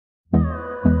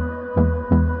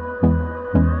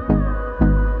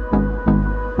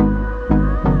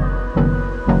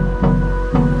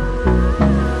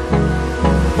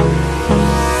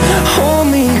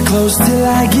close till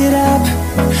I get up.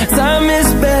 Time is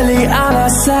barely on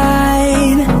our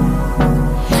side.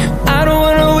 I don't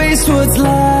wanna waste what's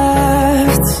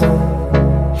left.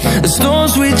 The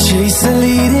storms we chase are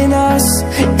leading us,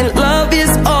 and love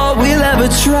is all we'll ever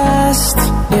trust.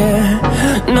 Yeah,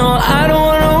 no, I don't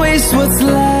wanna waste what's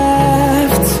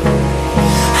left.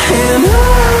 And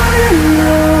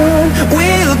on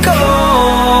we'll go,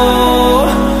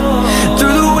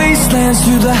 through the wastelands,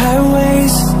 through the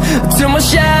highways, till my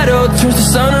shadow turns to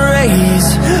sun rays.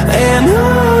 And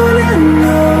on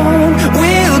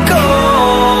we'll go,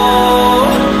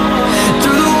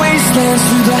 through the wastelands,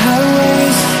 through the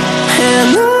highways,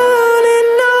 and on we'll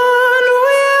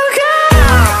go.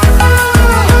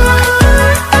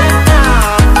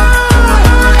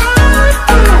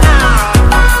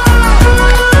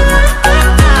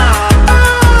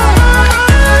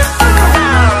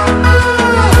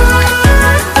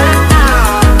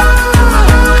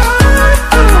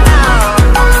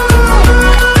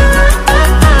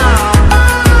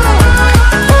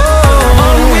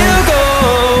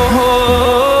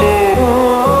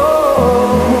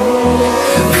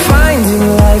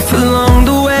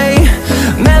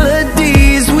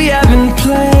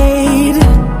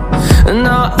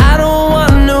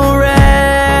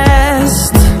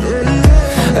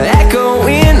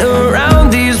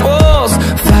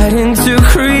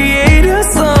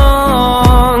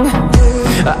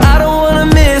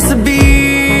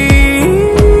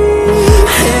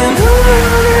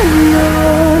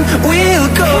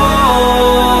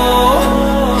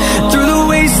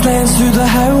 Through the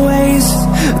highways,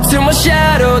 till my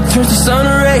shadow turns to sun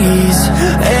rays.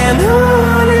 And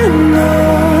on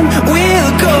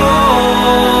we'll go,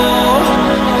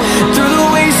 through the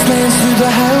wastelands, through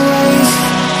the highways,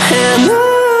 and on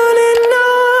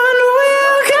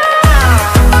we'll go.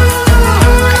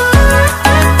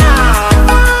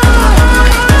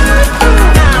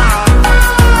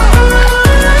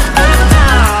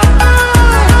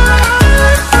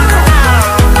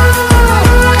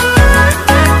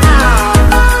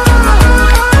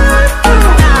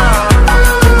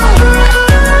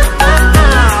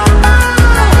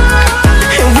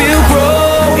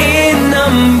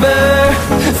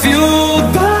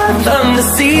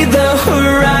 See the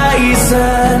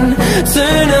horizon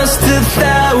turn us to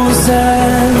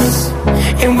thousands,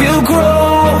 and we'll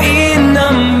grow in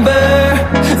number,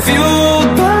 fueled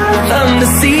by them. To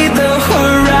see the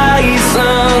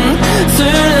horizon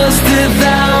turn us to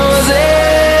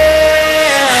thousands,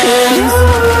 and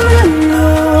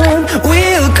on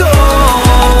we'll go,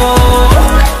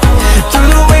 through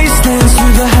the wastelands,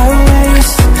 through the highways,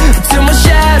 till my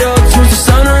shadow turns to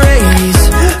sun rays.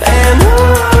 And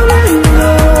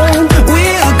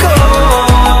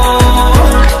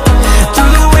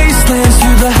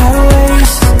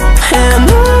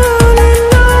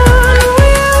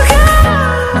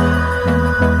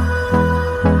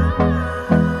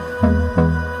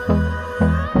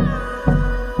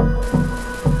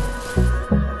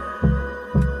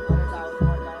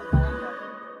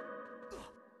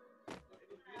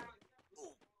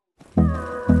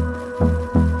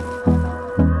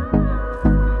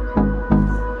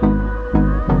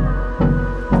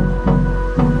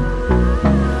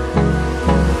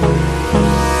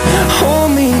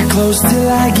close till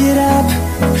I get up.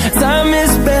 Time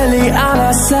is barely on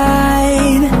our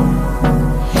side.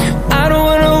 I don't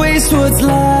wanna waste what's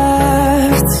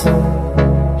left.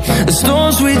 The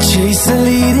storms we chase are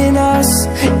leading us,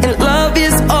 and love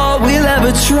is all we'll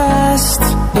ever trust.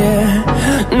 Yeah,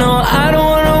 no, I don't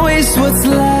wanna waste what's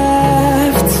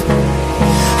left.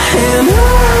 And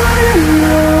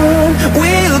on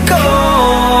we'll go,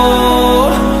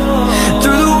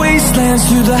 through the wastelands,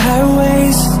 through the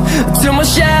highways, till my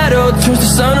shadow turns to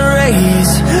sun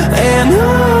rays. And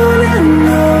on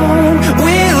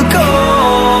we'll go,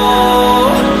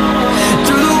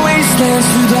 through the wastelands,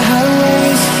 through the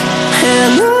highways,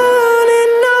 and on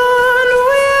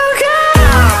we'll go.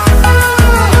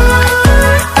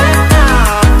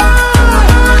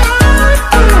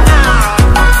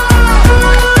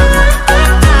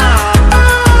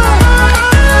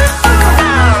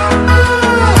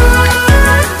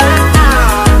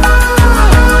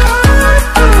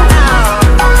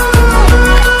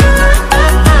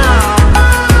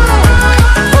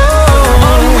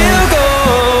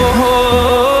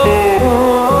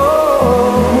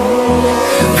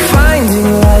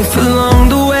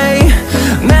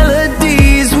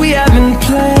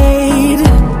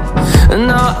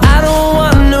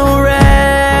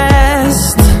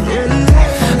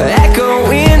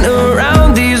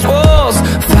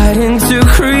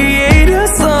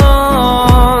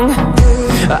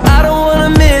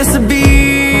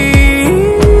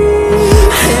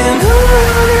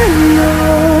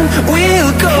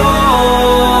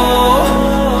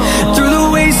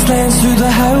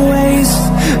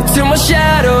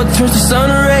 turns to sun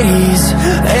rays,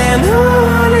 and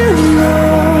on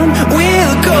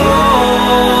we'll go,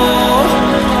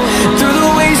 through the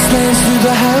wastelands, through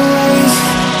the highways,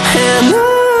 and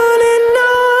on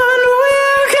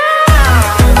we'll go.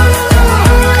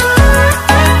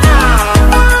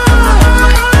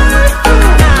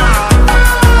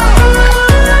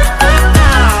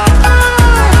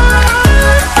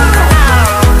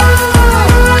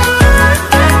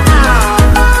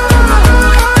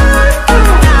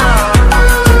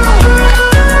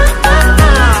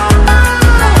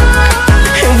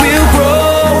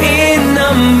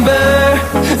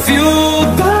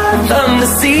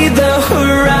 See the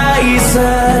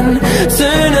horizon,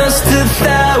 turn us to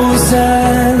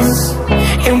thousands,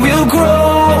 and we'll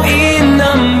grow in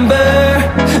number,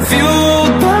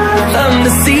 fueled by them.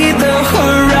 To see the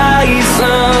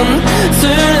horizon,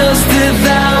 turn us to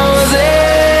thousands,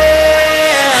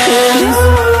 and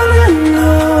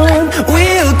on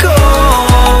we'll go,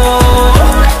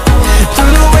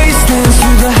 through the wastelands,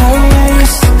 through the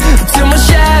highways, till my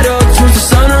shadow turns to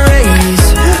sun rays,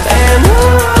 and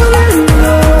on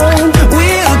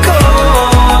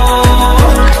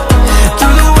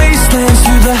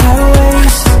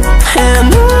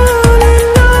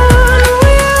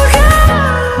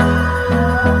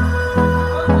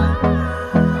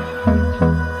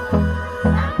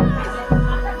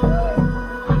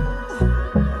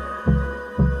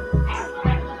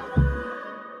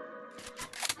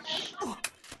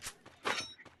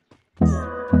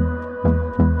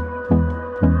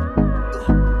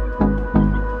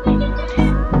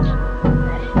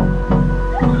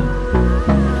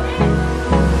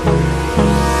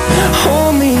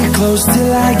close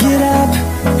till I get up.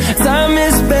 Time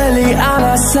is barely on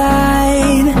our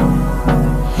side.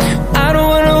 I don't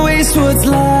wanna waste what's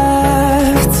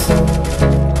left.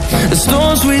 The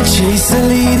storms we chase are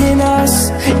leading us,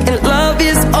 and love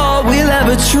is all we'll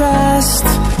ever trust.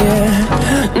 Yeah,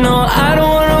 no, I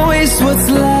don't wanna waste what's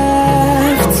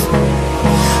left.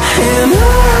 And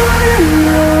on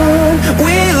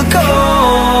we'll go,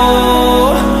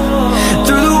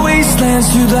 through the wastelands,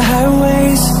 through the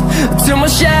highways, till my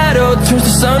shadow turns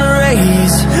to sun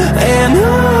rays, and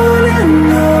on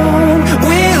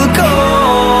we'll go,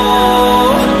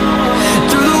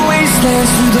 through the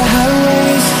wastelands, through the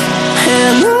highways,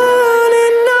 and on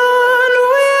we'll go.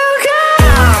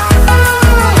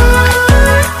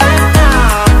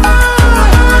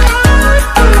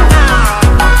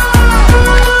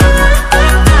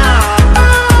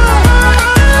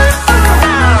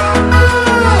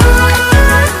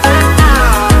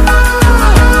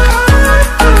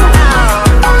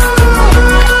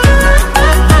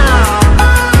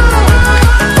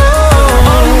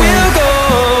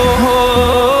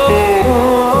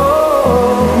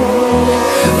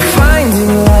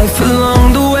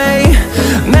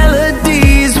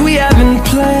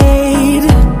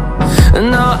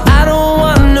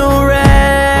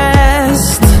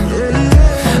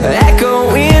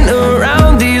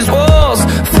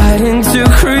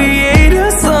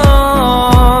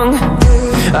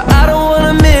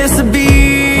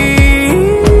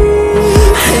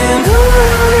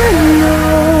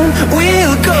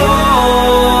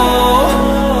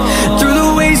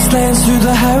 Through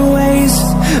the highways,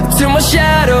 till my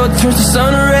shadow turns to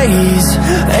sun rays,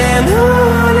 and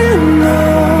on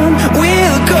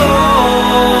we'll go,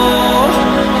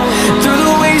 through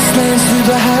the wastelands, through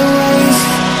the highways,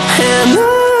 and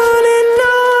on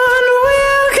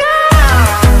we'll go.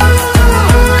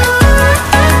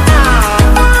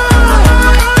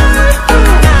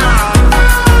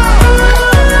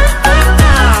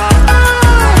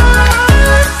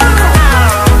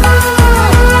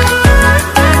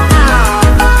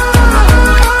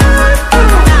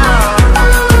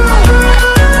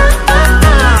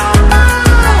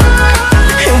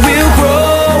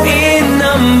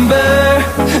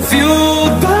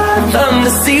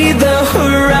 See the horizon.